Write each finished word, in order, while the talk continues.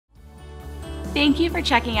Thank you for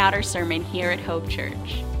checking out our sermon here at Hope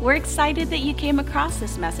Church. We're excited that you came across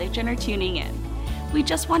this message and are tuning in. We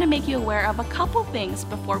just want to make you aware of a couple things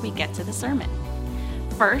before we get to the sermon.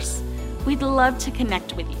 First, we'd love to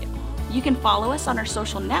connect with you. You can follow us on our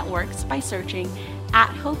social networks by searching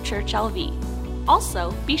 @HopeChurchLV.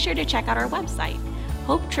 Also, be sure to check out our website,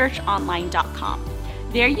 hopechurchonline.com.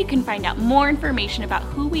 There you can find out more information about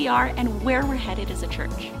who we are and where we're headed as a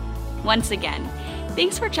church. Once again,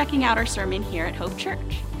 thanks for checking out our sermon here at Hope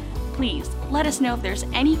Church. Please let us know if there's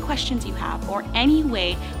any questions you have or any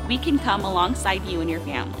way we can come alongside you and your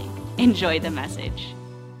family. Enjoy the message.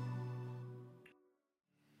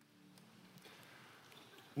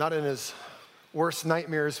 Not in his worst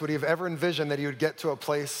nightmares would he have ever envisioned that he would get to a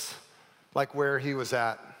place like where he was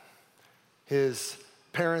at. His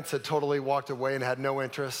parents had totally walked away and had no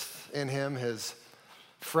interest in him. His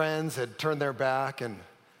friends had turned their back and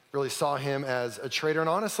really saw him as a traitor. And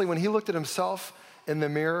honestly, when he looked at himself in the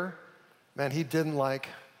mirror, man, he didn't like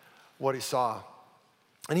what he saw.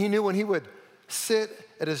 And he knew when he would sit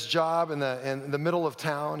at his job in the middle of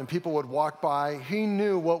town and people would walk by, he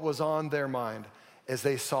knew what was on their mind as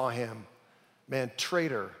they saw him. Man,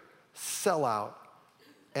 traitor, sellout,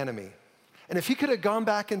 enemy. And if he could have gone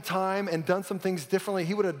back in time and done some things differently,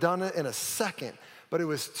 he would have done it in a second. But it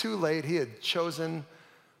was too late. He had chosen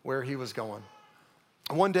where he was going.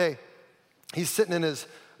 One day, he's sitting in his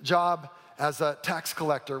job as a tax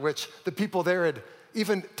collector, which the people there had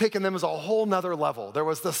even taken them as a whole nother level. There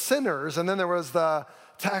was the sinners, and then there was the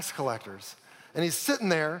tax collectors. And he's sitting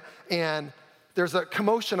there, and there's a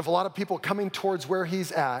commotion of a lot of people coming towards where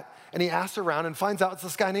he's at, and he asks around and finds out it's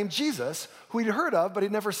this guy named Jesus, who he'd heard of, but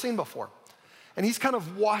he'd never seen before. And he's kind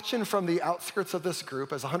of watching from the outskirts of this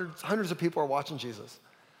group as hundreds of people are watching Jesus.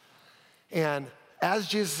 And as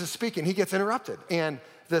Jesus is speaking, he gets interrupted. And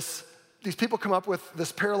these people come up with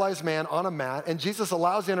this paralyzed man on a mat, and Jesus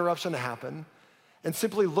allows the interruption to happen and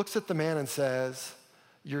simply looks at the man and says,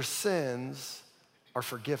 "Your sins are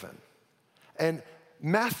forgiven." And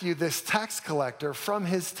Matthew, this tax collector from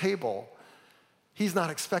his table, he's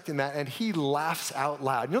not expecting that, and he laughs out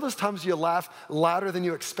loud. You know those times you laugh louder than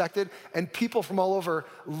you expected, and people from all over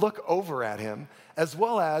look over at him, as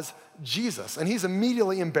well as Jesus. And he's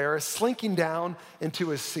immediately embarrassed, slinking down into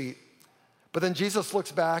his seat. But then Jesus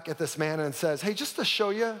looks back at this man and says, "Hey, just to show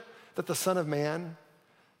you that the Son of Man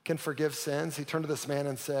can forgive sins," he turned to this man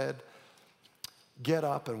and said, "Get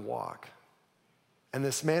up and walk." And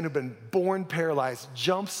this man who'd been born paralyzed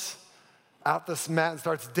jumps out this mat and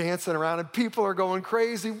starts dancing around, and people are going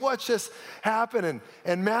crazy. What just happened?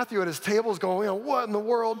 And Matthew at his table is going, what in the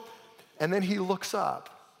world? And then he looks up,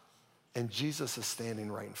 and Jesus is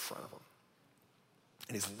standing right in front of him.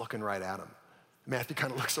 And he's looking right at him. Matthew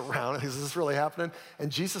kind of looks around and he says, "Is this really happening?"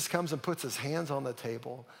 And Jesus comes and puts his hands on the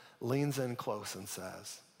table, leans in close and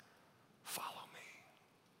says, "Follow me."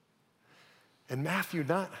 And Matthew,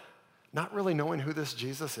 not really knowing who this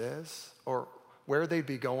Jesus is or where they'd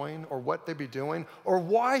be going or what they'd be doing or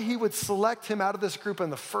why he would select him out of this group in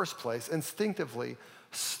the first place, instinctively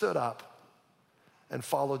stood up and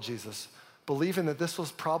followed Jesus, believing that this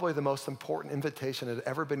was probably the most important invitation that had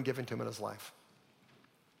ever been given to him in his life.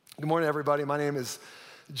 Good morning, everybody. My name is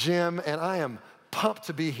Jim, and I am pumped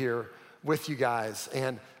to be here with you guys.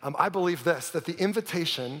 And I believe that the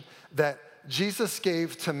invitation that Jesus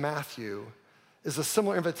gave to Matthew is a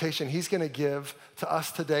similar invitation he's gonna give to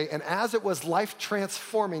us today. And as it was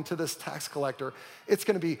life-transforming to this tax collector, it's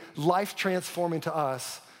gonna be life-transforming to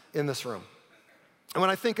us in this room. And when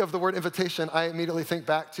I think of the word invitation, I immediately think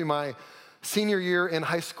back to my senior year in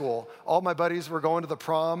high school. All my buddies were going to the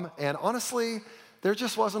prom, and honestly, there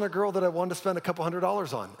just wasn't a girl that I wanted to spend a couple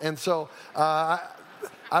 $100s on. And so I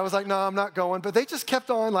was like, no, I'm not going. But they just kept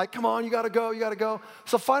on like, come on, you gotta go, you gotta go.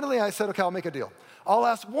 So finally I said, okay, I'll make a deal. I'll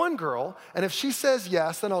ask one girl, and if she says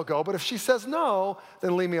yes, then I'll go. But if she says no,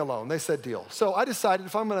 then leave me alone. They said deal. So I decided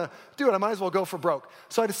if I'm gonna do it, I might as well go for broke.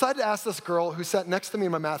 So I decided to ask this girl who sat next to me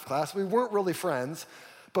in my math class. We weren't really friends,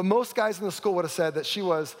 but most guys in the school would have said that she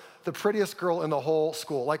was the prettiest girl in the whole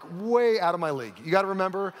school, like way out of my league. You gotta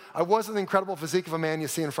remember, I wasn't the incredible physique of a man you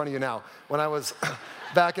see in front of you now when I was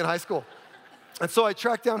back in high school. And so I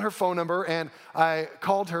tracked down her phone number and I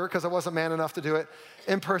called her because I wasn't man enough to do it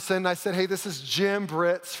in person. I said, "Hey, this is Jim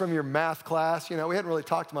Britz from your math class." You know, we hadn't really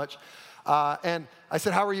talked much. And I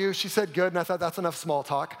said, "How are you?" She said, "Good." And I thought, that's enough small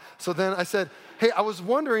talk. So then I said, "Hey, I was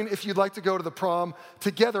wondering if you'd like to go to the prom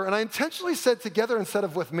together." And I intentionally said together instead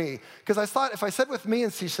of with me, because I thought if I said with me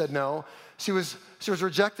and she said no, she was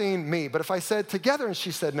rejecting me. But if I said together and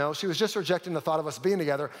she said no, she was just rejecting the thought of us being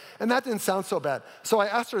together. And that didn't sound so bad. So I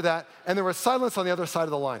asked her that, and there was silence on the other side of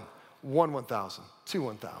the line. 1 1,000, 2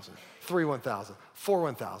 1,000, 3 1,000, 4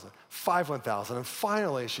 1,000, 5 1,000. And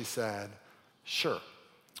finally she said, sure,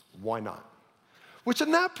 why not? Which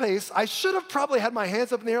in that pace, I should have probably had my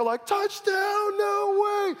hands up in the air like, touchdown, no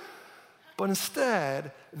way. But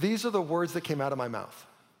instead, these are the words that came out of my mouth.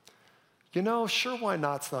 You know, sure, why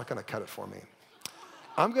not's not gonna cut it for me.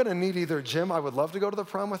 I'm gonna need either, Jim, I would love to go to the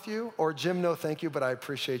prom with you, or Jim, no thank you, but I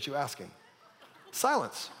appreciate you asking.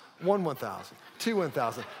 Silence. 1 1,000, 2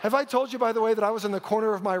 1,000. Have I told you, by the way, that I was in the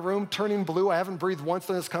corner of my room turning blue? I haven't breathed once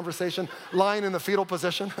in this conversation, lying in the fetal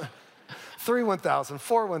position. 3 1,000,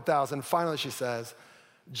 4 1,000. Finally, she says,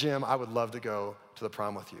 Jim, I would love to go to the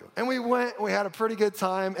prom with you. And we went, we had a pretty good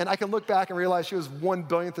time, and I can look back and realize she was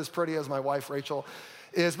 1/1000th as pretty as my wife, Rachel,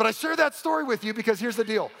 is. But I share that story with you because here's the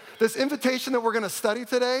deal. This invitation that we're gonna study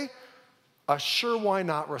today, a sure why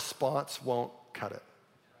not response won't cut it.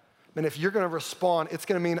 And if you're gonna respond, it's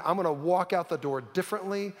gonna mean I'm gonna walk out the door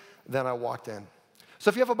differently than I walked in. So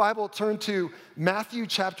if you have a Bible, turn to Matthew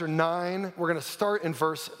chapter 9. We're gonna start in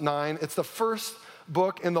verse 9. It's the first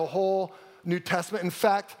book in the whole New Testament. In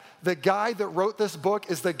fact, the guy that wrote this book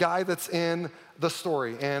is the guy that's in the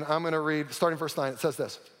story. And I'm gonna read, starting verse 9, it says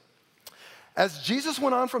this. As Jesus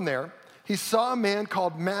went on from there, he saw a man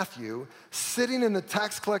called Matthew sitting in the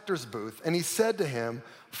tax collector's booth, and he said to him,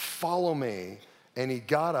 follow me. And he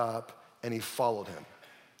got up and he followed him.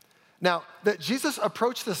 Now, that Jesus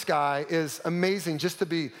approached this guy is amazing just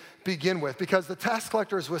to begin with, because the tax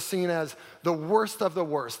collector was seen as the worst of the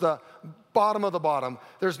worst, the bottom of the bottom.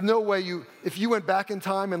 There's no way if you went back in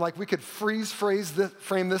time and like we could frame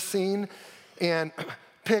this scene and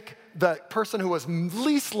pick the person who was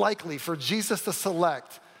least likely for Jesus to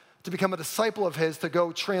select to become a disciple of his to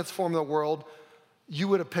go transform the world, you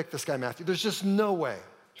would have picked this guy, Matthew. There's just no way.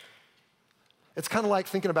 It's kind of like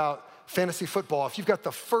thinking about fantasy football. If you've got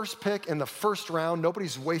the first pick in the first round,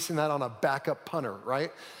 nobody's wasting that on a backup punter, right?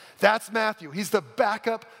 That's Matthew. He's the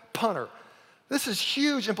backup punter. This is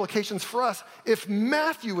huge implications for us. If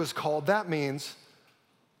Matthew is called, that means,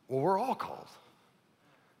 well, we're all called.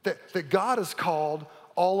 That God has called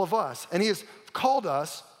all of us. And he has called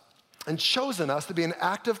us and chosen us to be an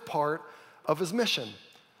active part of his mission.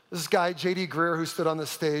 This guy, J.D. Greear, who stood on this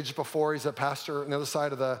stage before, he's a pastor on the other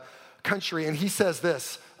side of the country, and he says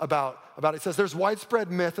this about it. He says, there's widespread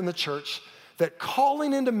myth in the church that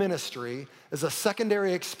calling into ministry is a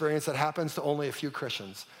secondary experience that happens to only a few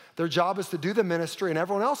Christians. Their job is to do the ministry, and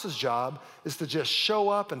everyone else's job is to just show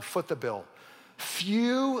up and foot the bill.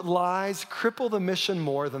 Few lies cripple the mission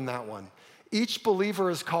more than that one. Each believer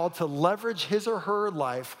is called to leverage his or her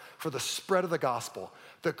life for the spread of the gospel.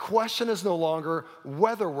 The question is no longer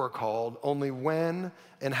whether we're called, only when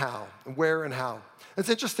and how, where and how. It's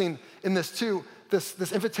interesting in this too,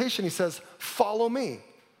 this invitation, he says, follow me.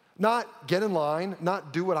 Not get in line,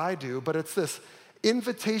 not do what I do, but it's this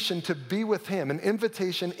invitation to be with him, an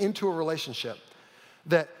invitation into a relationship.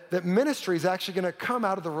 That ministry is actually gonna come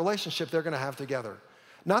out of the relationship they're gonna have together.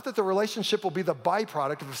 Not that the relationship will be the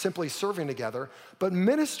byproduct of simply serving together, but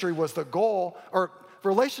ministry was the goal, or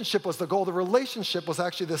relationship was the goal. The relationship was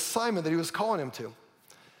actually the assignment that he was calling him to.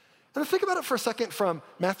 And think about it for a second from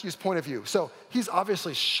Matthew's point of view. So he's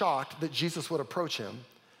obviously shocked that Jesus would approach him.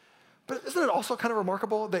 But isn't it also kind of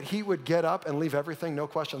remarkable that he would get up and leave everything, no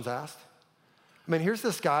questions asked? I mean, here's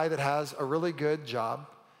this guy that has a really good job.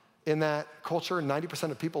 In that culture,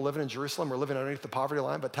 90% of people living in Jerusalem were living underneath the poverty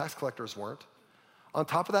line, but tax collectors weren't. On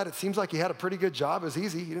top of that, it seems like he had a pretty good job. It was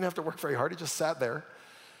easy. He didn't have to work very hard. He just sat there.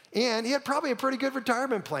 And he had probably a pretty good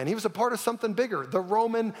retirement plan. He was a part of something bigger, the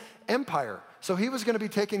Roman Empire. So he was going to be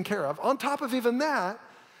taken care of. On top of even that,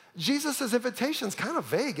 Jesus' invitation is kind of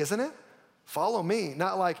vague, isn't it? Follow me.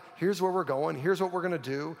 Not like, here's where we're going, here's what we're going to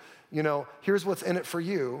do, here's what's in it for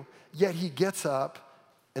you. Yet he gets up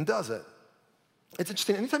and does it. It's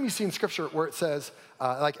interesting. Anytime you see in Scripture where it says,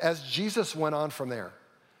 as Jesus went on from there,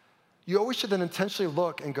 you always should then intentionally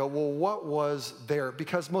look and go, well, what was there?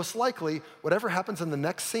 Because most likely, whatever happens in the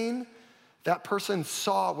next scene, that person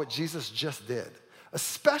saw what Jesus just did.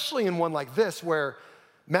 Especially in one like this where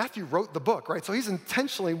Matthew wrote the book, right? So he's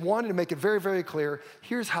intentionally wanting to make it very, very clear,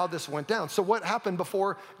 here's how this went down. So what happened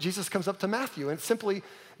before Jesus comes up to Matthew? And simply,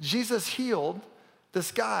 Jesus healed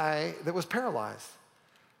this guy that was paralyzed.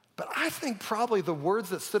 But I think probably the words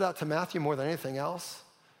that stood out to Matthew more than anything else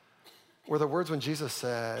were the words when Jesus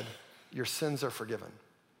said, your sins are forgiven.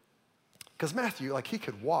 Because Matthew, he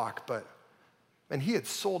could walk, and he had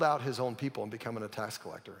sold out his own people and becoming a tax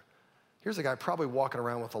collector. Here's a guy probably walking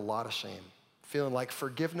around with a lot of shame, feeling like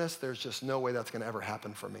forgiveness, there's just no way that's gonna ever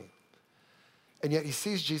happen for me. And yet he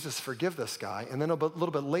sees Jesus forgive this guy, and then a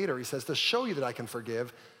little bit later he says, to show you that I can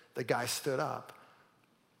forgive, the guy stood up.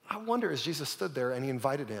 I wonder, as Jesus stood there and he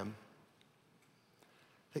invited him,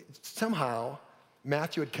 that somehow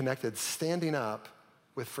Matthew had connected standing up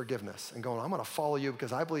with forgiveness and going, I'm gonna follow you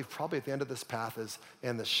because I believe probably at the end of this path is,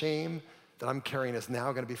 and the shame that I'm carrying is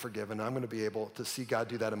now gonna be forgiven. I'm gonna be able to see God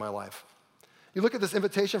do that in my life. You look at this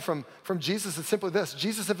invitation from Jesus, it's simply this.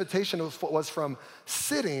 Jesus' invitation was from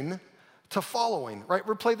sitting to following, right?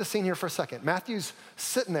 Replay the scene here for a second. Matthew's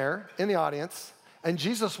sitting there in the audience, and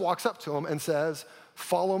Jesus walks up to him and says,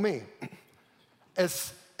 follow me.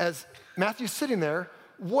 As Matthew's sitting there,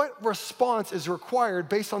 what response is required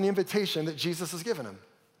based on the invitation that Jesus has given him?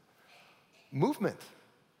 Movement,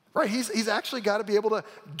 right? He's actually got to be able to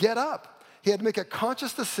get up. He had to make a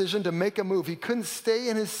conscious decision to make a move. He couldn't stay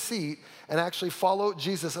in his seat and actually follow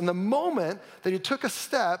Jesus. And the moment that he took a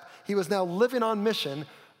step, he was now living on mission,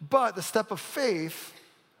 but the step of faith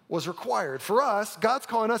was required. For us, God's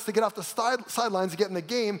calling us to get off the sidelines and get in the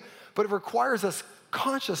game, but it requires us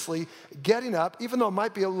consciously getting up, even though it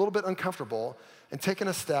might be a little bit uncomfortable, and taking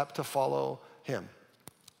a step to follow him.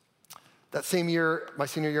 That same year, my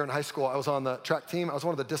senior year in high school, I was on the track team. I was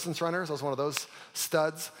one of the distance runners. I was one of those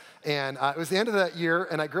studs. And it was the end of that year,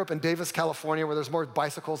 and I grew up in Davis, California, where there's more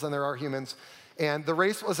bicycles than there are humans. And the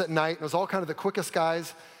race was at night, and it was all kind of the quickest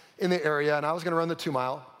guys in the area, and I was gonna run the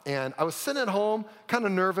 2-mile. And I was sitting at home, kind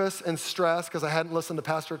of nervous and stressed because I hadn't listened to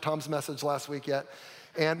Pastor Tom's message last week yet.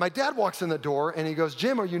 And my dad walks in the door, and he goes,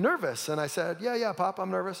 Jim, are you nervous? And I said, yeah, Pop,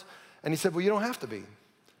 I'm nervous. And he said, well, you don't have to be.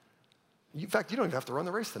 In fact, you don't even have to run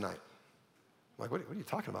the race tonight. I'm like, what are you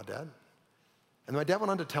talking about, Dad? And my dad went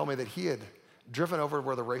on to tell me that he had driven over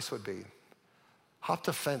where the race would be, hopped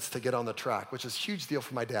a fence to get on the track, which is a huge deal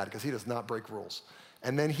for my dad because he does not break rules.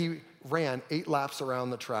 And then he ran 8 laps around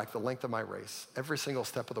the track, the length of my race, every single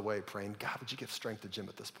step of the way, praying, God, would you give strength to Jim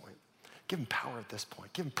at this point? Give him power at this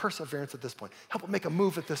point. Give him perseverance at this point. Help him make a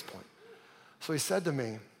move at this point. So he said to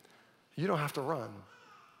me, you don't have to run.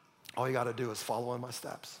 All you got to do is follow in my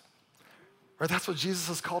steps. Right? That's what Jesus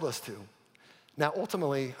has called us to. Now,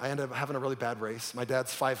 ultimately, I ended up having a really bad race. My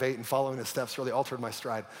dad's 5'8", and following his steps really altered my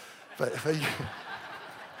stride. But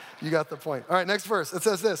you got the point. All right, next verse. It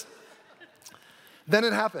says this. Then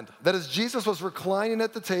it happened that as Jesus was reclining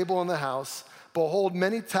at the table in the house, behold,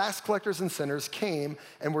 many tax collectors and sinners came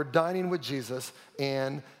and were dining with Jesus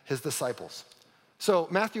and his disciples. So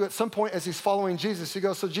Matthew, at some point as he's following Jesus, he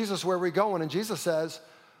goes, so Jesus, where are we going? And Jesus says,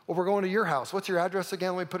 well, we're going to your house. What's your address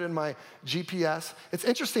again? Let me put it in my GPS. It's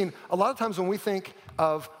interesting, a lot of times when we think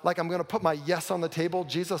of, like, I'm gonna put my yes on the table,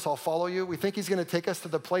 Jesus, I'll follow you, we think he's gonna take us to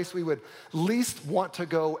the place we would least want to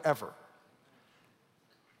go ever.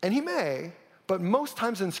 And he may, but most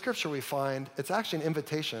times in Scripture we find it's actually an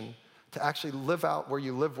invitation to actually live out where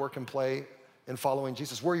you live, work, and play in following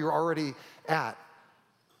Jesus, where you're already at.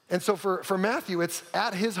 And so for Matthew, it's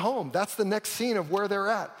at his home. That's the next scene of where they're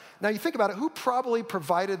at. Now you think about it, who probably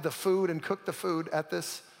provided the food and cooked the food at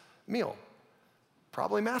this meal?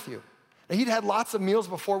 Probably Matthew. Now he'd had lots of meals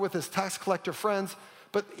before with his tax collector friends,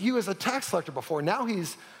 but he was a tax collector before. Now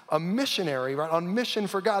he's a missionary, right, on mission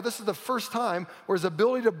for God. This is the first time where his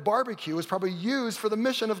ability to barbecue is probably used for the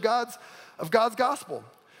mission of God's gospel.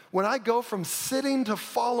 When I go from sitting to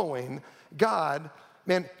following God,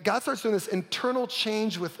 man, God starts doing this internal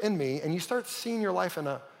change within me, and you start seeing your life in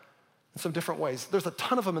some different ways. There's a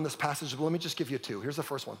ton of them in this passage, but let me just give you 2. Here's the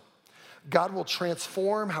first one. God will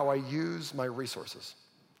transform how I use my resources.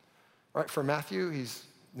 Right, for Matthew, he's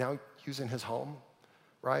now using his home,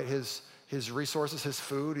 right? His resources, his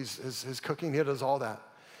food, his cooking, he does all that.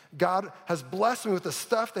 God has blessed me with the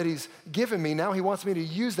stuff that he's given me. Now he wants me to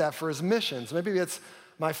use that for his missions. Maybe it's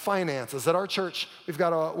my finances. At our church, we've got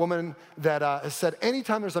a woman that has said,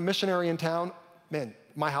 anytime there's a missionary in town, man,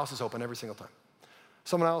 my house is open every single time.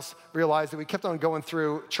 Someone else realized that we kept on going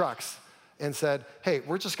through trucks and said, hey,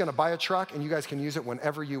 we're just gonna buy a truck and you guys can use it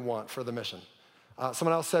whenever you want for the mission.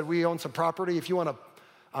 Someone else said, we own some property. If you wanna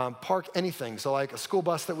park anything, so like a school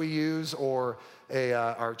bus that we use or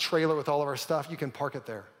our trailer with all of our stuff, you can park it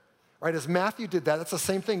there. Right, as Matthew did that, that's the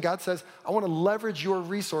same thing. God says, I wanna leverage your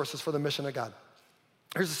resources for the mission of God.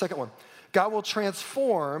 Here's the second one. God will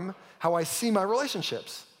transform how I see my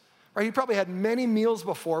relationships. Right? He probably had many meals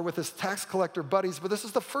before with his tax collector buddies, but this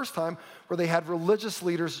is the first time where they had religious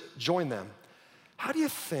leaders join them. How do you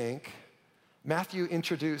think Matthew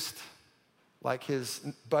introduced like his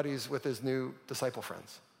buddies with his new disciple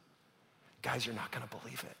friends? Guys, you're not gonna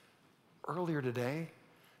believe it. Earlier today,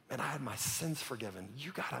 man, I had my sins forgiven.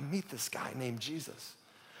 You gotta meet this guy named Jesus.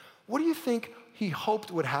 What do you think he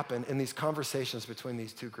hoped would happen in these conversations between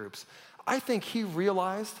these two groups? I think he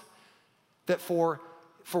realized that for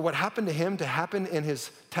for what happened to him to happen in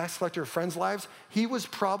his tax collector friends' lives, he was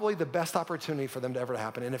probably the best opportunity for them to ever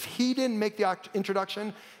happen. And if he didn't make the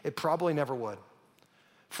introduction, it probably never would.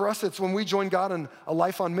 For us, it's when we join God in a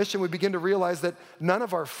life on mission, we begin to realize that none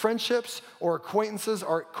of our friendships or acquaintances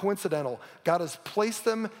are coincidental. God has placed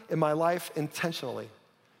them in my life intentionally.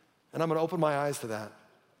 And I'm gonna open my eyes to that.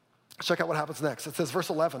 Check out what happens next. It says, verse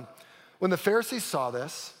 11, when the Pharisees saw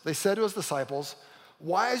this, they said to his disciples,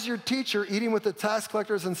 why is your teacher eating with the tax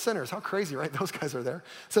collectors and sinners? How crazy, right? Those guys are there.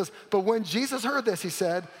 It says, but when Jesus heard this, he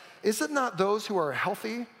said, is it not those who are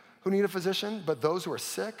healthy who need a physician, but those who are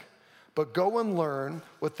sick? But go and learn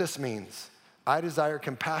what this means. I desire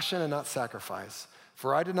compassion and not sacrifice,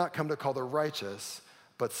 for I did not come to call the righteous,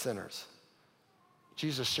 but sinners.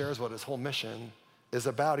 Jesus shares what his whole mission is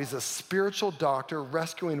about. He's a spiritual doctor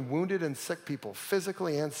rescuing wounded and sick people,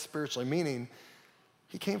 physically and spiritually, meaning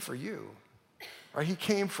he came for you. Right? He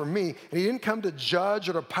came for me, and he didn't come to judge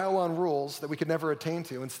or to pile on rules that we could never attain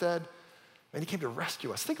to. Instead, man, he came to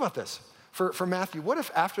rescue us. Think about this. For Matthew, what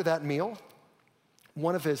if after that meal,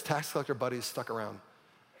 one of his tax collector buddies stuck around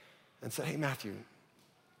and said, hey, Matthew,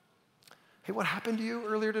 hey, what happened to you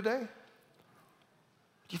earlier today?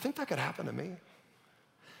 Do you think that could happen to me?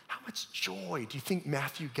 How much joy do you think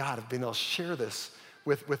Matthew got of being able to share this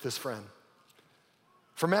with his friend?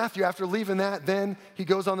 For Matthew, after leaving that, then he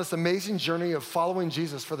goes on this amazing journey of following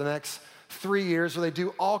Jesus for the next 3 years where they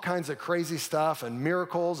do all kinds of crazy stuff and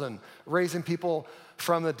miracles and raising people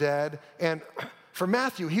from the dead. And for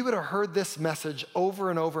Matthew, he would have heard this message over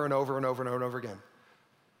and over and over and over and over and over again.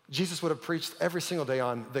 Jesus would have preached every single day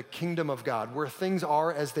on the kingdom of God, where things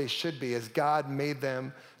are as they should be, as God made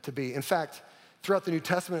them to be. In fact, throughout the New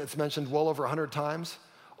Testament, it's mentioned well over 100 times.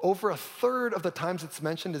 Over a third of the times it's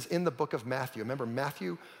mentioned is in the book of Matthew. Remember,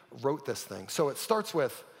 Matthew wrote this thing. So it starts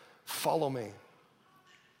with, follow me.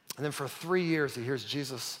 And then for 3 years, he hears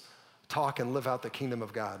Jesus talk and live out the kingdom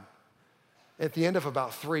of God. At the end of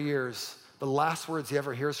about 3 years, the last words he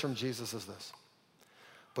ever hears from Jesus is this: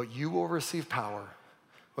 but you will receive power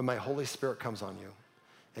when my Holy Spirit comes on you,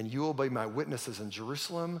 and you will be my witnesses in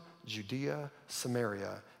Jerusalem, Judea,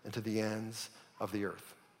 Samaria, and to the ends of the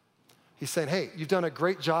earth. He's saying, hey, you've done a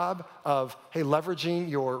great job of, hey, leveraging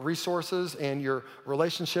your resources and your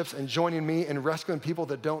relationships and joining me and rescuing people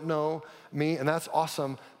that don't know me, and that's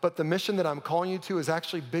awesome. But the mission that I'm calling you to is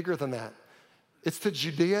actually bigger than that. It's to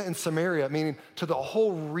Judea and Samaria, meaning to the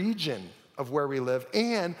whole region of where we live,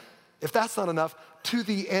 and if that's not enough, to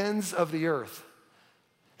the ends of the earth.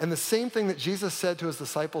 And the same thing that Jesus said to his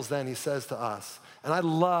disciples then, he says to us. And I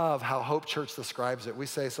love how Hope Church describes it. We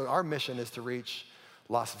say, so our mission is to reach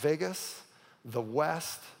Las Vegas, the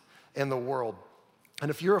West, and the world. And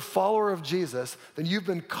if you're a follower of Jesus, then you've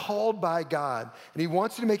been called by God, and he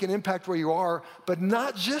wants you to make an impact where you are, but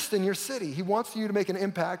not just in your city. He wants you to make an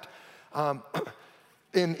impact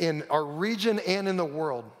in our region and in the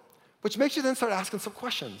world, which makes you then start asking some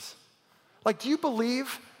questions. Like, do you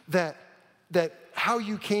believe that how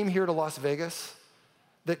you came here to Las Vegas,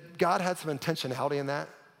 that God had some intentionality in that?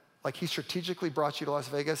 Like he strategically brought you to Las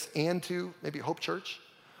Vegas and to maybe Hope Church?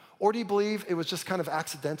 Or do you believe it was just kind of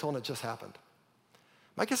accidental and it just happened?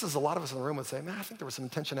 My guess is a lot of us in the room would say, man, I think there was some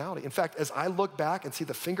intentionality. In fact, as I look back and see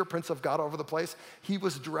the fingerprints of God all over the place, he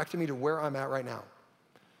was directing me to where I'm at right now.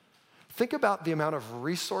 Think about the amount of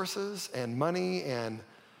resources and money and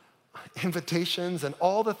invitations and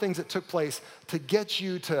all the things that took place to get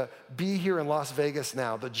you to be here in Las Vegas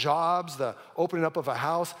now. The jobs, the opening up of a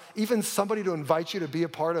house, even somebody to invite you to be a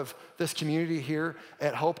part of this community here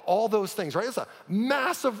at Hope, all those things, right? It's a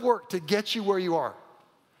massive work to get you where you are.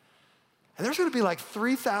 And there's gonna be like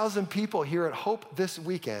 3,000 people here at Hope this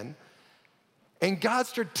weekend. And God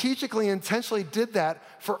strategically, intentionally did that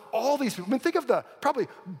for all these people. I mean, think of the probably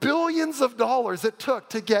billions of dollars it took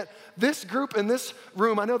to get this group in this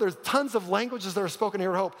room. I know there's tons of languages that are spoken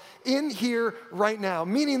here at Hope in here right now,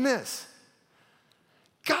 meaning this: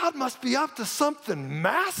 God must be up to something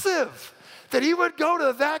massive that he would go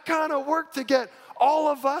to that kind of work to get all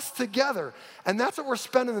of us together. And that's what we're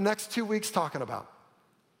spending the next 2 weeks talking about.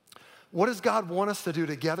 What does God want us to do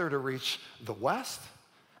together to reach the West?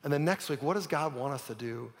 And then next week, what does God want us to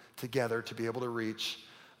do together to be able to reach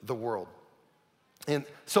the world? And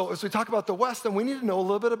so as we talk about the West, then we need to know a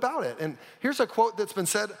little bit about it. And here's a quote that's been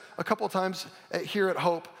said a couple of times here at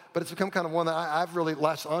Hope, but it's become kind of one that I've really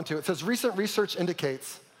latched onto. It says, recent research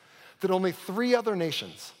indicates that only 3 other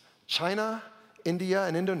nations, China, India,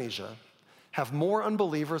 and Indonesia, have more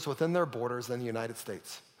unbelievers within their borders than the United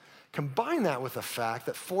States. Combine that with the fact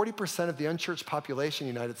that 40% of the unchurched population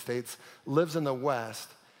in the United States lives in the West,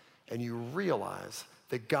 and you realize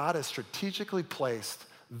that God has strategically placed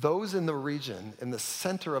those in the region in the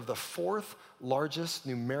center of the fourth largest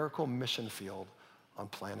numerical mission field on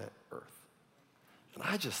planet Earth. And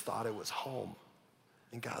I just thought it was home.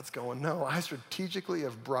 And God's going, no, I strategically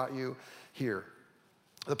have brought you here.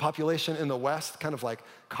 The population in the West, kind of like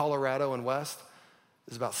Colorado and West,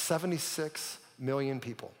 is about 76 million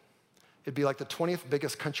people. It'd be like the 20th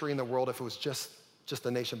biggest country in the world if it was just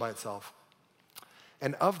a nation by itself.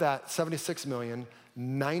 And of that 76 million,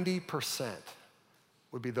 90%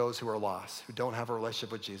 would be those who are lost, who don't have a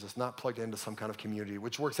relationship with Jesus, not plugged into some kind of community,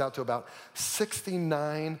 which works out to about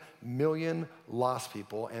 69 million lost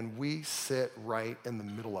people, and we sit right in the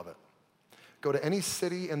middle of it. Go to any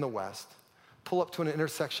city in the West, pull up to an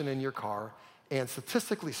intersection in your car, and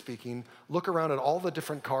statistically speaking, look around at all the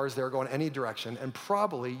different cars that are going any direction, and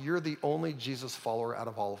probably you're the only Jesus follower out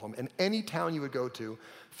of all of them in any town you would go to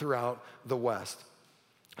throughout the West.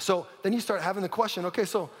 So then you start having the question, okay,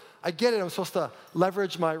 so I get it, I'm supposed to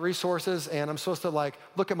leverage my resources and I'm supposed to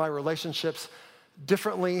look at my relationships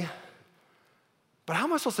differently, but how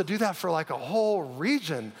am I supposed to do that for a whole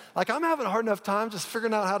region? I'm having a hard enough time just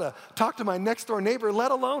figuring out how to talk to my next door neighbor,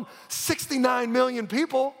 let alone 69 million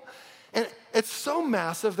people. And it's so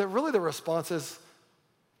massive that really the response is,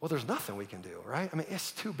 well, there's nothing we can do, right? I mean,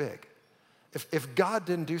 it's too big. If God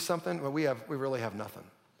didn't do something, well, we really have nothing.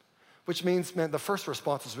 Which means, man, the first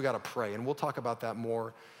response is we got to pray, and we'll talk about that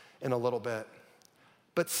more in a little bit.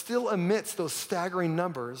 But still amidst those staggering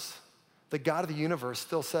numbers, the God of the universe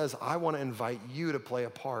still says, I want to invite you to play a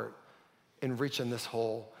part in reaching this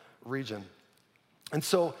whole region. And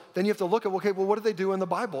so then you have to look at, okay, well, what do they do in the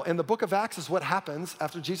Bible? And the book of Acts is what happens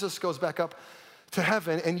after Jesus goes back up to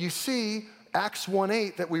heaven. And you see Acts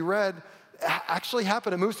 1:8 that we read actually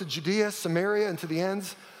happened. It moves to Judea, Samaria, and to the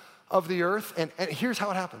ends of the earth. And here's how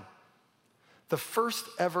it happened. The first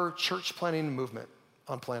ever church planting movement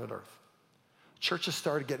on planet Earth. Churches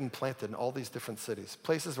started getting planted in all these different cities,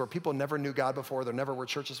 places where people never knew God before, there never were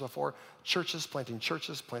churches before, churches planting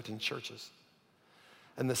churches, planting churches.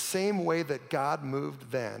 And the same way that God moved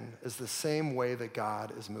then is the same way that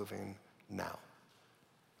God is moving now.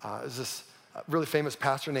 There's this really famous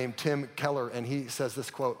pastor named Tim Keller, and he says this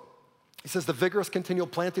quote. He says, the vigorous continual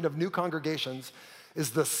planting of new congregations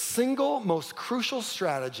is the single most crucial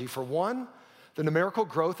strategy for one, the numerical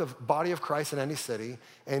growth of body of Christ in any city,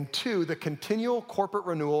 and two, the continual corporate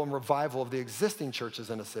renewal and revival of the existing churches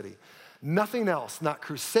in a city. Nothing else, not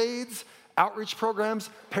crusades, outreach programs,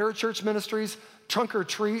 parachurch ministries, trunk or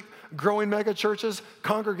treat, growing mega churches,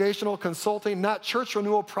 congregational consulting, not church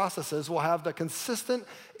renewal processes will have the consistent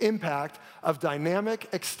impact of dynamic,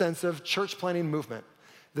 extensive church planting movement.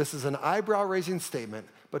 This is an eyebrow-raising statement,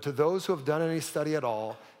 but to those who have done any study at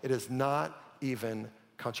all, it is not even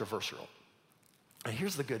controversial. And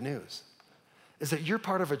here's the good news, is that you're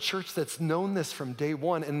part of a church that's known this from day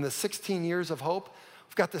one. In the 16 years of Hope,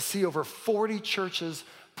 we've got to see over 40 churches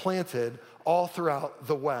planted all throughout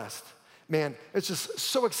the West. Man, it's just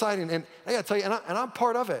so exciting. And I gotta tell you, and I'm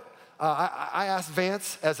part of it. I asked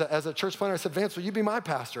Vance as a church planter, I said, Vance, will you be my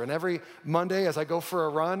pastor? And every Monday as I go for a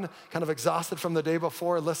run, kind of exhausted from the day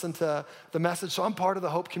before, listen to the message. So I'm part of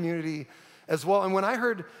the Hope community as well. And when I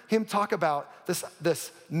heard him talk about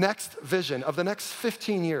this next vision of the next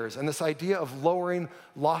 15 years and this idea of lowering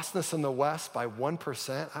lostness in the West by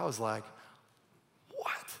 1%, I was like,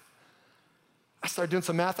 what? I started doing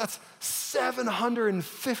some math. That's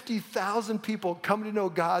 750,000 people coming to know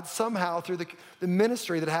God somehow through the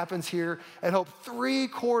ministry that happens here at Hope.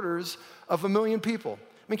 750,000 people. I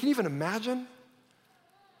mean, can you even imagine?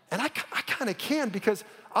 And I kind of can, because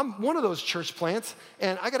I'm one of those church plants,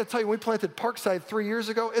 and I got to tell you, when we planted Parkside 3 years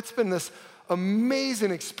ago, it's been this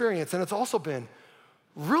amazing experience, and it's also been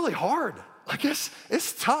really hard.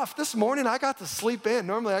 It's tough. This morning, I got to sleep in.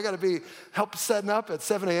 Normally, I got to help setting up at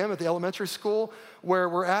 7 a.m. at the elementary school where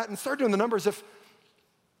we're at, and start doing the numbers. If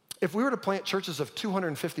we were to plant churches of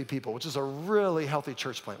 250 people, which is a really healthy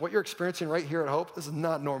church plant, what you're experiencing right here at Hope, this is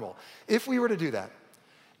not normal. If we were to do that,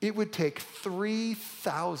 it would take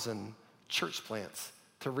 3,000 church plants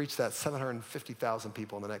to reach that 750,000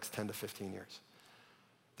 people in the next 10 to 15 years.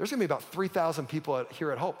 There's gonna be about 3,000 people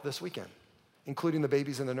here at Hope this weekend, including the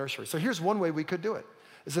babies in the nursery. So here's one way we could do it,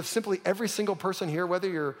 is if simply every single person here, whether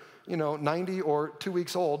you're 90 or 2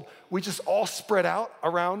 weeks old, we just all spread out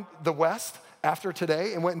around the West after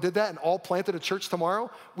today and went and did that and all planted a church tomorrow,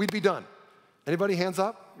 we'd be done. Anybody hands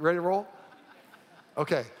up? You ready to roll?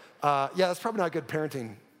 Okay, yeah, that's probably not good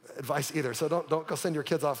parenting advice either, so don't go send your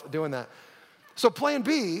kids off doing that. So plan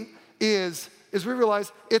B is we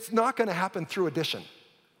realize it's not gonna happen through addition,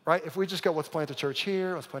 right? If we just go, let's plant a church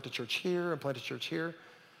here, let's plant a church here, and plant a church here,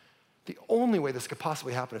 the only way this could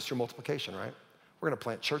possibly happen is through multiplication, right? We're gonna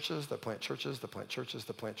plant churches that plant churches that plant churches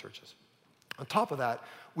that plant churches. On top of that,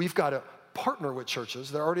 we've got to partner with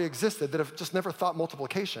churches that already existed that have just never thought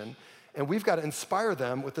multiplication, and we've got to inspire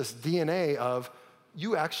them with this DNA of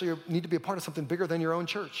you actually need to be a part of something bigger than your own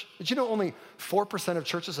church. Did you know only 4% of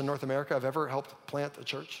churches in North America have ever helped plant a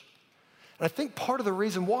church? And I think part of the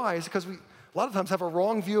reason why is because we a lot of times have a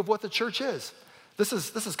wrong view of what the church is. This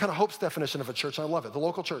is kind of Hope's definition of a church, and I love it, the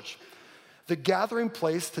local church. The gathering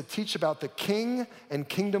place to teach about the king and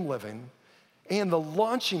kingdom living, and the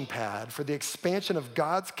launching pad for the expansion of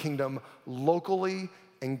God's kingdom locally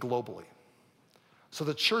and globally. So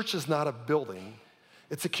the church is not a building.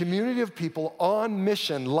 It's a community of people on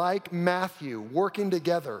mission like Matthew, working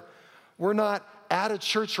together. We're not at a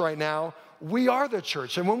church right now. We are the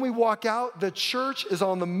church. And when we walk out, the church is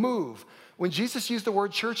on the move. When Jesus used the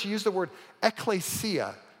word church, he used the word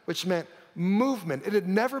ecclesia, which meant movement. It had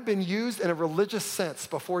never been used in a religious sense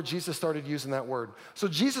before Jesus started using that word. So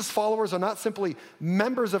Jesus' followers are not simply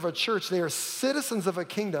members of a church, they are citizens of a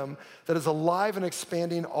kingdom that is alive and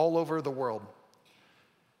expanding all over the world.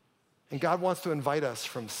 And God wants to invite us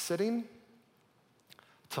from sitting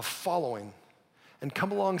to following and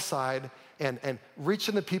come alongside and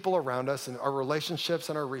reaching the people around us and our relationships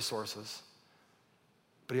and our resources.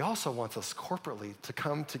 But he also wants us corporately to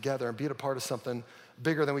come together and be a part of something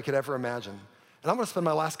bigger than we could ever imagine. And I'm gonna spend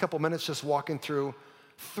my last couple minutes just walking through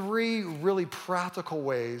 3 really practical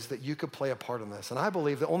ways that you could play a part in this. And I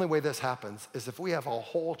believe the only way this happens is if we have a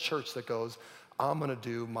whole church that goes, I'm gonna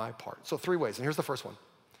do my part. So 3 ways, and here's the first one.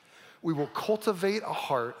 We will cultivate a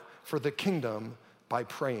heart for the kingdom by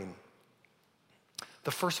praying.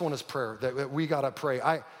 The first one is prayer, that we gotta pray.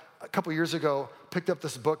 A couple years ago, picked up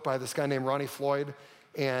this book by this guy named Ronnie Floyd,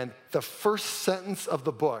 and the first sentence of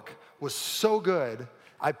the book was so good,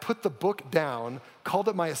 I put the book down, called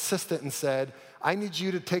up my assistant and said, I need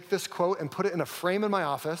you to take this quote and put it in a frame in my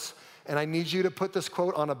office, and I need you to put this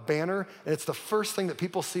quote on a banner, and it's the first thing that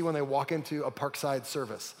people see when they walk into a Parkside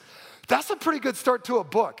service. That's a pretty good start to a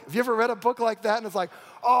book. Have you ever read a book like that and it's like,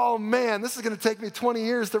 oh man, this is gonna take me 20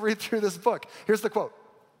 years to read through this book. Here's the quote.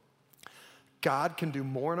 God can do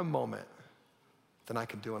more in a moment than I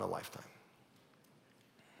can do in a lifetime.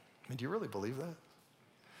 I mean, do you really believe that?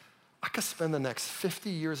 I could spend the next 50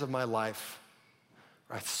 years of my life,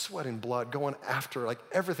 right, sweating blood, going after like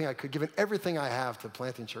everything I could, giving everything I have to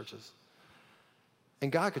planting churches.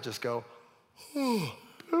 And God could just go, oh,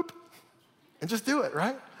 boop, and just do it,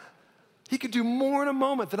 right? He could do more in a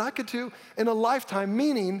moment than I could do in a lifetime,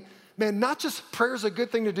 meaning, man, not just prayer is a good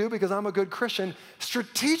thing to do because I'm a good Christian,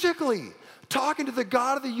 strategically talking to the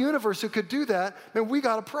God of the universe who could do that, man, we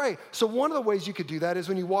gotta pray. So one of the ways you could do that is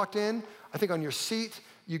when you walked in, I think on your seat,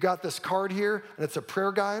 you got this card here, and it's a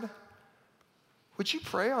prayer guide. Would you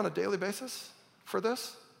pray on a daily basis for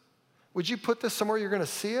this? Would you put this somewhere you're gonna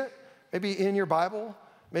see it? Maybe in your Bible,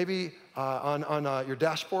 maybe on your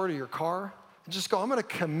dashboard of your car? And just go, I'm gonna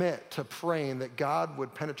commit to praying that God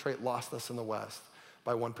would penetrate lostness in the West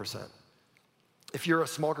by 1%. If you're a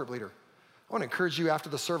small group leader, I wanna encourage you after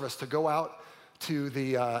the service to go out to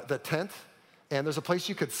the tent, and there's a place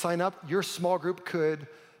you could sign up. Your small group could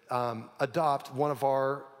adopt one of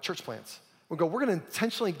our church plants. We're gonna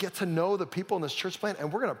intentionally get to know the people in this church plant,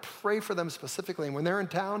 and we're gonna pray for them specifically. And when they're in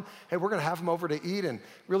town, hey, we're gonna have them over to eat and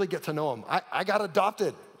really get to know them. I got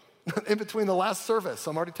adopted in between the last service.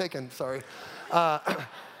 I'm already taken, sorry.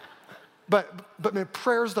 But man,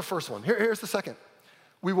 prayer's the first one. Here's the second.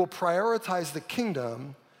 We will prioritize the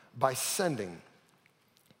kingdom by sending.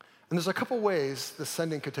 And there's a couple ways the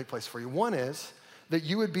sending could take place for you. One is that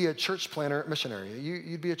you would be a church planner missionary.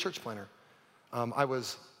 You'd be a church planner. I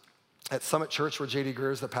was at Summit Church where J.D.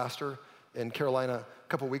 Greer is the pastor in Carolina a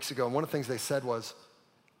couple weeks ago, and one of the things they said was,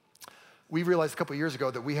 we realized a couple years ago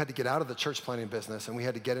that we had to get out of the church planning business and we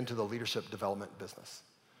had to get into the leadership development business.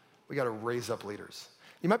 We got to raise up leaders.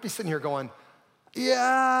 You might be sitting here going,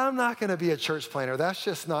 yeah, I'm not going to be a church planner. That's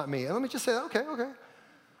just not me. And let me just say, okay.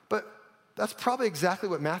 But that's probably exactly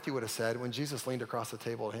what Matthew would have said when Jesus leaned across the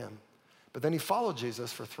table at him. But then he followed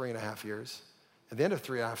Jesus for 3.5 years. At the end of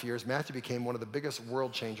 3.5 years, Matthew became one of the biggest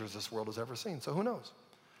world changers this world has ever seen. So who knows?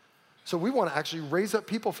 So we want to actually raise up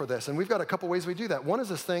people for this, and we've got a couple ways we do that. One is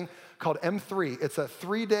this thing called M3. It's a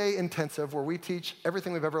 3-day intensive where we teach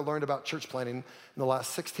everything we've ever learned about church planting in the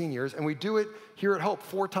last 16 years, and we do it here at Hope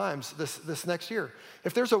 4 times this next year.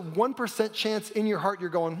 If there's a 1% chance in your heart you're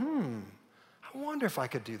going, I wonder if I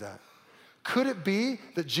could do that. Could it be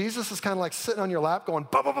that Jesus is kind of like sitting on your lap going,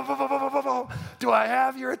 bah, bah, bah, bah, bah, bah, bah, bah, do I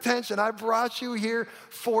have your attention? I brought you here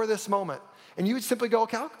for this moment. And you would simply go,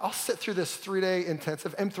 okay, I'll sit through this 3-day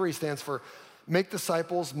intensive. M3 stands for Make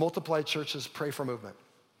Disciples, Multiply Churches, Pray for Movement.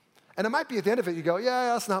 And it might be at the end of it, you go, yeah,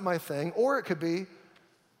 that's not my thing. Or it could be,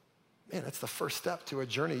 man, that's the first step to a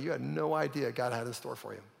journey you had no idea God had in store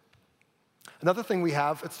for you. Another thing we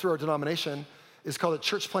have, it's through our denomination, is called a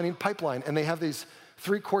church planning pipeline. And they have these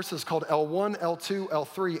 3 courses called L1, L2,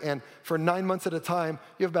 L3. And for 9 months at a time,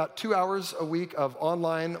 you have about 2 hours a week of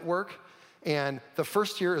online work. And the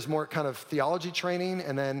first year is more kind of theology training.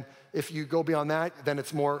 And then if you go beyond that, then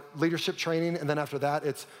it's more leadership training. And then after that,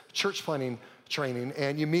 it's church planning training.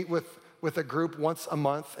 And you meet with a group once a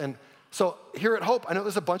month. And so here at Hope, I know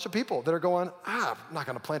there's a bunch of people that are going, I'm not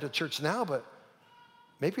going to plant a church now, but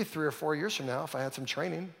maybe 3 or 4 years from now, if I had some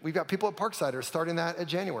training. We've got people at Parkside who are starting that at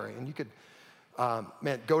January. And you could,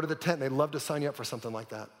 go to the tent. They'd love to sign you up for something like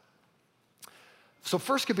that. So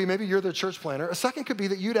first could be maybe you're the church planner. A second could be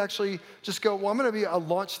that you'd actually just go, well, I'm going to be a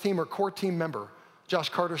launch team or core team member. Josh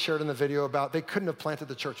Carter shared in the video about they couldn't have planted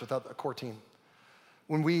the church without a core team.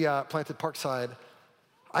 When we planted Parkside,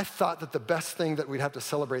 I thought that the best thing that we'd have to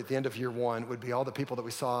celebrate at the end of year 1 would be all the people that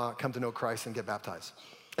we saw come to know Christ and get baptized.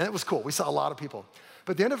 And it was cool. We saw a lot of people.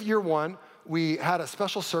 But at the end of year 1, we had a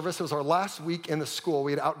special service. It was our last week in the school.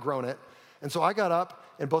 We had outgrown it. And so I got up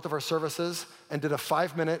in both of our services and did a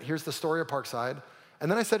 5-minute, here's the story of Parkside. And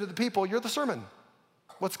then I said to the people, you're the sermon.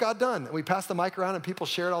 What's God done? And we passed the mic around and people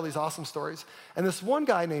shared all these awesome stories. And this one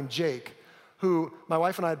guy named Jake, who my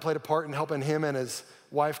wife and I had played a part in helping him and his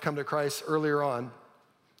wife come to Christ earlier on,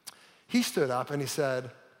 he stood up and he said,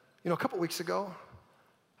 a couple weeks ago,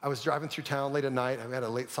 I was driving through town late at night. I had a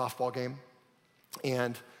late softball game.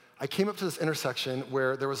 And I came up to this intersection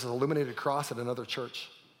where there was an illuminated cross at another church.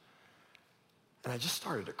 And I just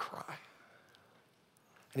started to cry.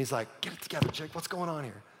 And he's like, get it together, Jake, what's going on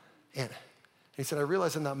here? And he said, I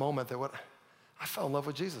realized in that moment that I fell in love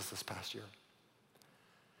with Jesus this past year.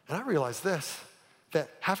 And I realized this, that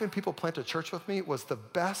having people plant a church with me was the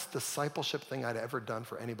best discipleship thing I'd ever done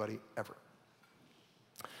for anybody, ever.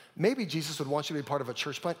 Maybe Jesus would want you to be part of a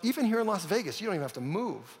church plant. Even here in Las Vegas, you don't even have to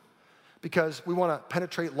move because we want to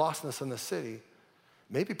penetrate lostness in the city.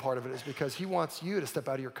 Maybe part of it is because he wants you to step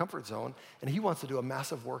out of your comfort zone and he wants to do a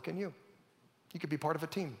massive work in you. You could be part of a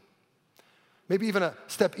team. Maybe even a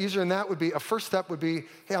step easier than that would be, a first step would be,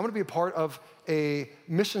 hey, I'm gonna be a part of a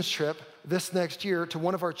missions trip this next year to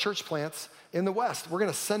one of our church plants in the West. We're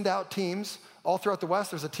gonna send out teams all throughout the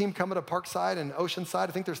West. There's a team coming to Parkside and Oceanside.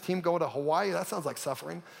 I think there's a team going to Hawaii. That sounds like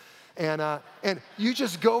suffering. And you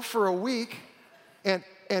just go for a week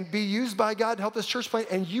and be used by God to help this church plant,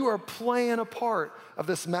 and you are playing a part of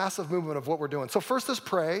this massive movement of what we're doing. So first is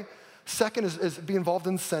pray. Second is be involved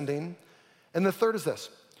in sending. And the third is this.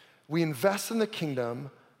 We invest in the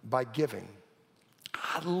kingdom by giving.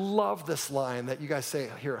 I love this line that you guys say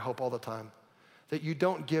here at Hope all the time, that you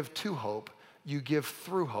don't give to hope, you give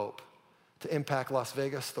through hope to impact Las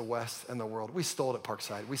Vegas, the West, and the world. We stole it at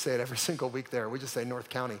Parkside. We say it every single week there. We just say North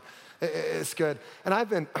County. It's good. And I've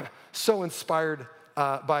been so inspired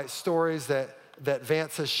by stories that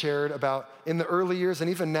Vance has shared about in the early years and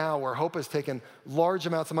even now where Hope has taken large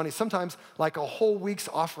amounts of money, sometimes like a whole week's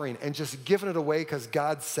offering, and just given it away because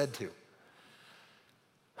God said to.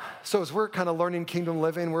 So as we're kind of learning kingdom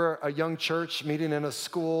living, we're a young church meeting in a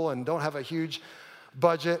school and don't have a huge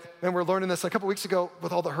budget, and we're learning this a couple weeks ago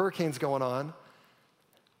with all the hurricanes going on.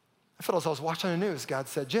 I felt as I was watching the news, God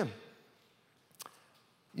said, Jim,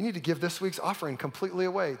 you need to give this week's offering completely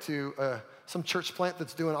away to some church plant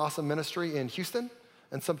that's doing awesome ministry in Houston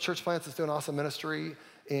and some church plants that's doing awesome ministry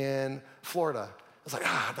in Florida. I was like,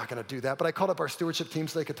 I'm not gonna do that. But I called up our stewardship team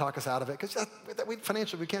so they could talk us out of it because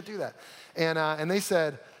financially we can't do that. And they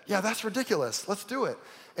said, yeah, that's ridiculous. Let's do it.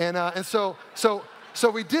 And so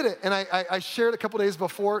we did it. And I shared a couple days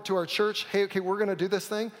before to our church, hey, okay, we're gonna do this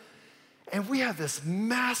thing. And we had this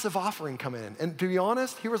massive offering come in. And to be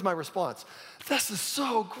honest, here was my response. This is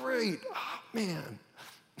so great. Oh, man.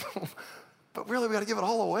 But really, we got to give it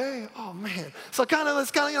all away? Oh, man. So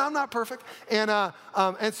I'm not perfect. And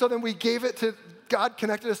so then we gave it to, God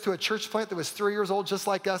connected us to a church plant that was 3 years old, just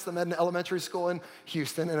like us, that met in elementary school in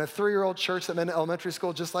Houston, and a 3-year-old church that met in elementary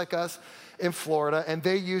school, just like us, in Florida. And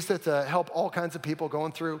they used it to help all kinds of people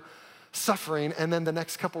going through suffering. And then the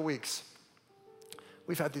next couple weeks,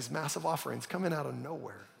 we've had these massive offerings coming out of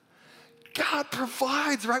nowhere. God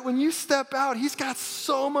provides, right? When you step out, he's got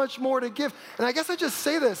so much more to give. And I guess I just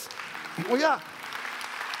say this. Well, yeah.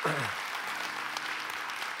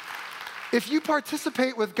 If you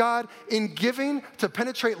participate with God in giving to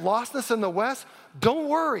penetrate lostness in the West, don't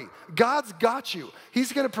worry. God's got you.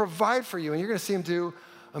 He's going to provide for you, and you're going to see him do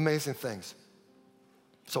amazing things.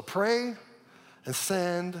 So pray and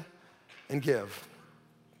send and give.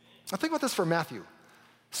 Now think about this for Matthew.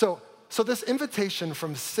 So this invitation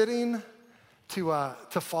from sitting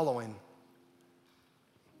to following.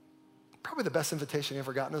 Probably the best invitation he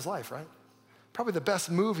ever got in his life, right? Probably the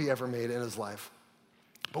best move he ever made in his life.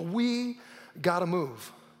 But we gotta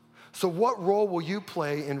move. So what role will you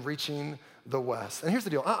play in reaching the West? And here's the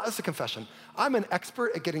deal, it's a confession. I'm an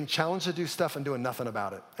expert at getting challenged to do stuff and doing nothing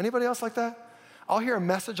about it. Anybody else like that? I'll hear a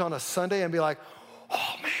message on a Sunday and be like,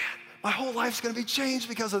 oh man, my whole life's gonna be changed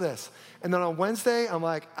because of this. And then on Wednesday, I'm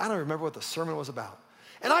like, I don't remember what the sermon was about.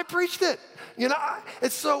 And I preached it.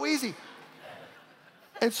 It's so easy.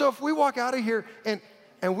 And so if we walk out of here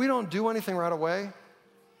and we don't do anything right away,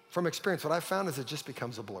 from experience, what I've found is it just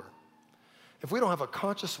becomes a blur. If we don't have a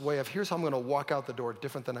conscious way of, here's how I'm gonna walk out the door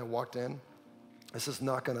different than I walked in, this is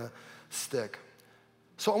not gonna stick.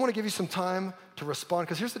 So I wanna give you some time to respond,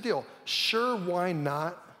 because here's the deal. Sure, why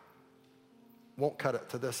not won't cut it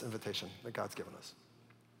to this invitation that God's given us.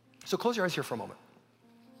 So close your eyes here for a moment.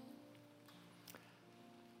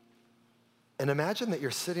 And imagine that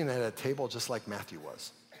you're sitting at a table just like Matthew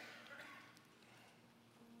was.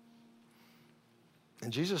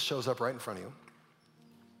 And Jesus shows up right in front of you,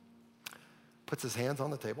 puts his hands on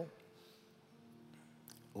the table,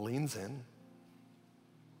 leans in, and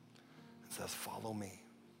says, follow me.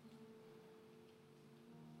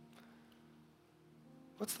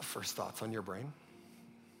 What's the first thoughts on your brain?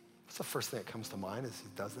 What's the first thing that comes to mind as he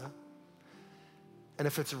does that? And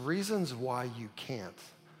if it's reasons why you can't,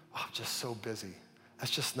 I'm just so busy.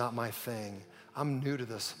 That's just not my thing. I'm new to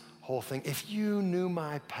this whole thing. If you knew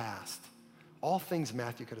my past, all things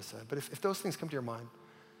Matthew could have said, but if those things come to your mind,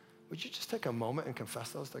 would you just take a moment and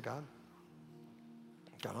confess those to God?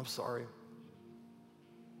 God, I'm sorry.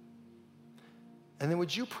 And then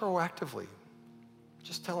would you proactively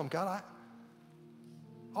just tell him, God,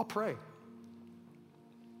 I'll pray.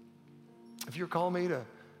 If you're calling me to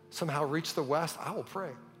somehow reach the West, I will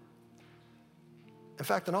pray. In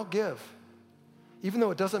fact, and I'll give. Even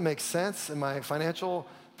though it doesn't make sense in my financial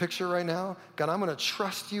picture right now, God, I'm gonna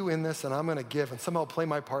trust you in this and I'm gonna give and somehow play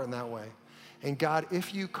my part in that way. And God,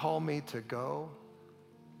 if you call me to go,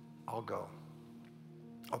 I'll go.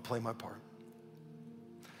 I'll play my part.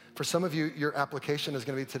 For some of you, your application is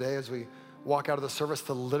gonna be today as we walk out of the service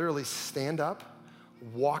to literally stand up,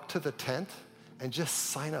 walk to the tent, and just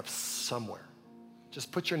sign up somewhere.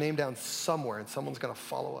 Just put your name down somewhere and someone's gonna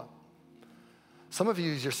follow up. Some of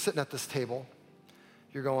you, as you're sitting at this table,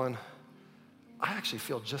 you're going, I actually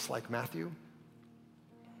feel just like Matthew.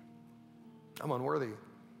 I'm unworthy.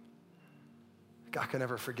 God can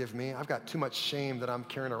never forgive me. I've got too much shame that I'm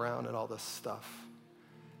carrying around and all this stuff.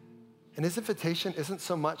 And his invitation isn't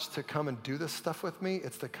so much to come and do this stuff with me,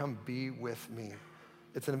 it's to come be with me.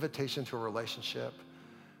 It's an invitation to a relationship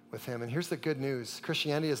with him. And here's the good news.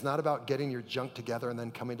 Christianity is not about getting your junk together and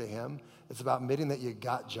then coming to him. It's about admitting that you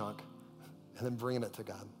got junk and then bringing it to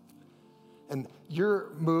God. And your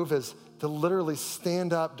move is to literally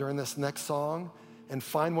stand up during this next song and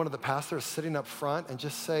find one of the pastors sitting up front and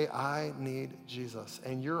just say, I need Jesus.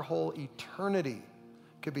 And your whole eternity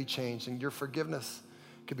could be changed and your forgiveness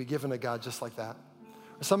could be given to God just like that.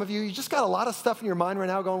 Or some of you, you just got a lot of stuff in your mind right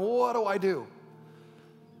now going, well, what do I do?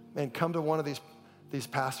 Man, come to one of these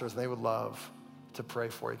pastors and they would love to pray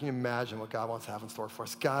for you. Can you imagine what God wants to have in store for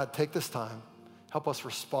us? God, take this time. Help us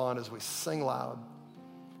respond as we sing loud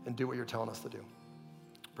and do what you're telling us to do.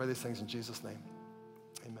 Pray these things in Jesus' name.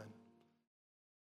 Amen.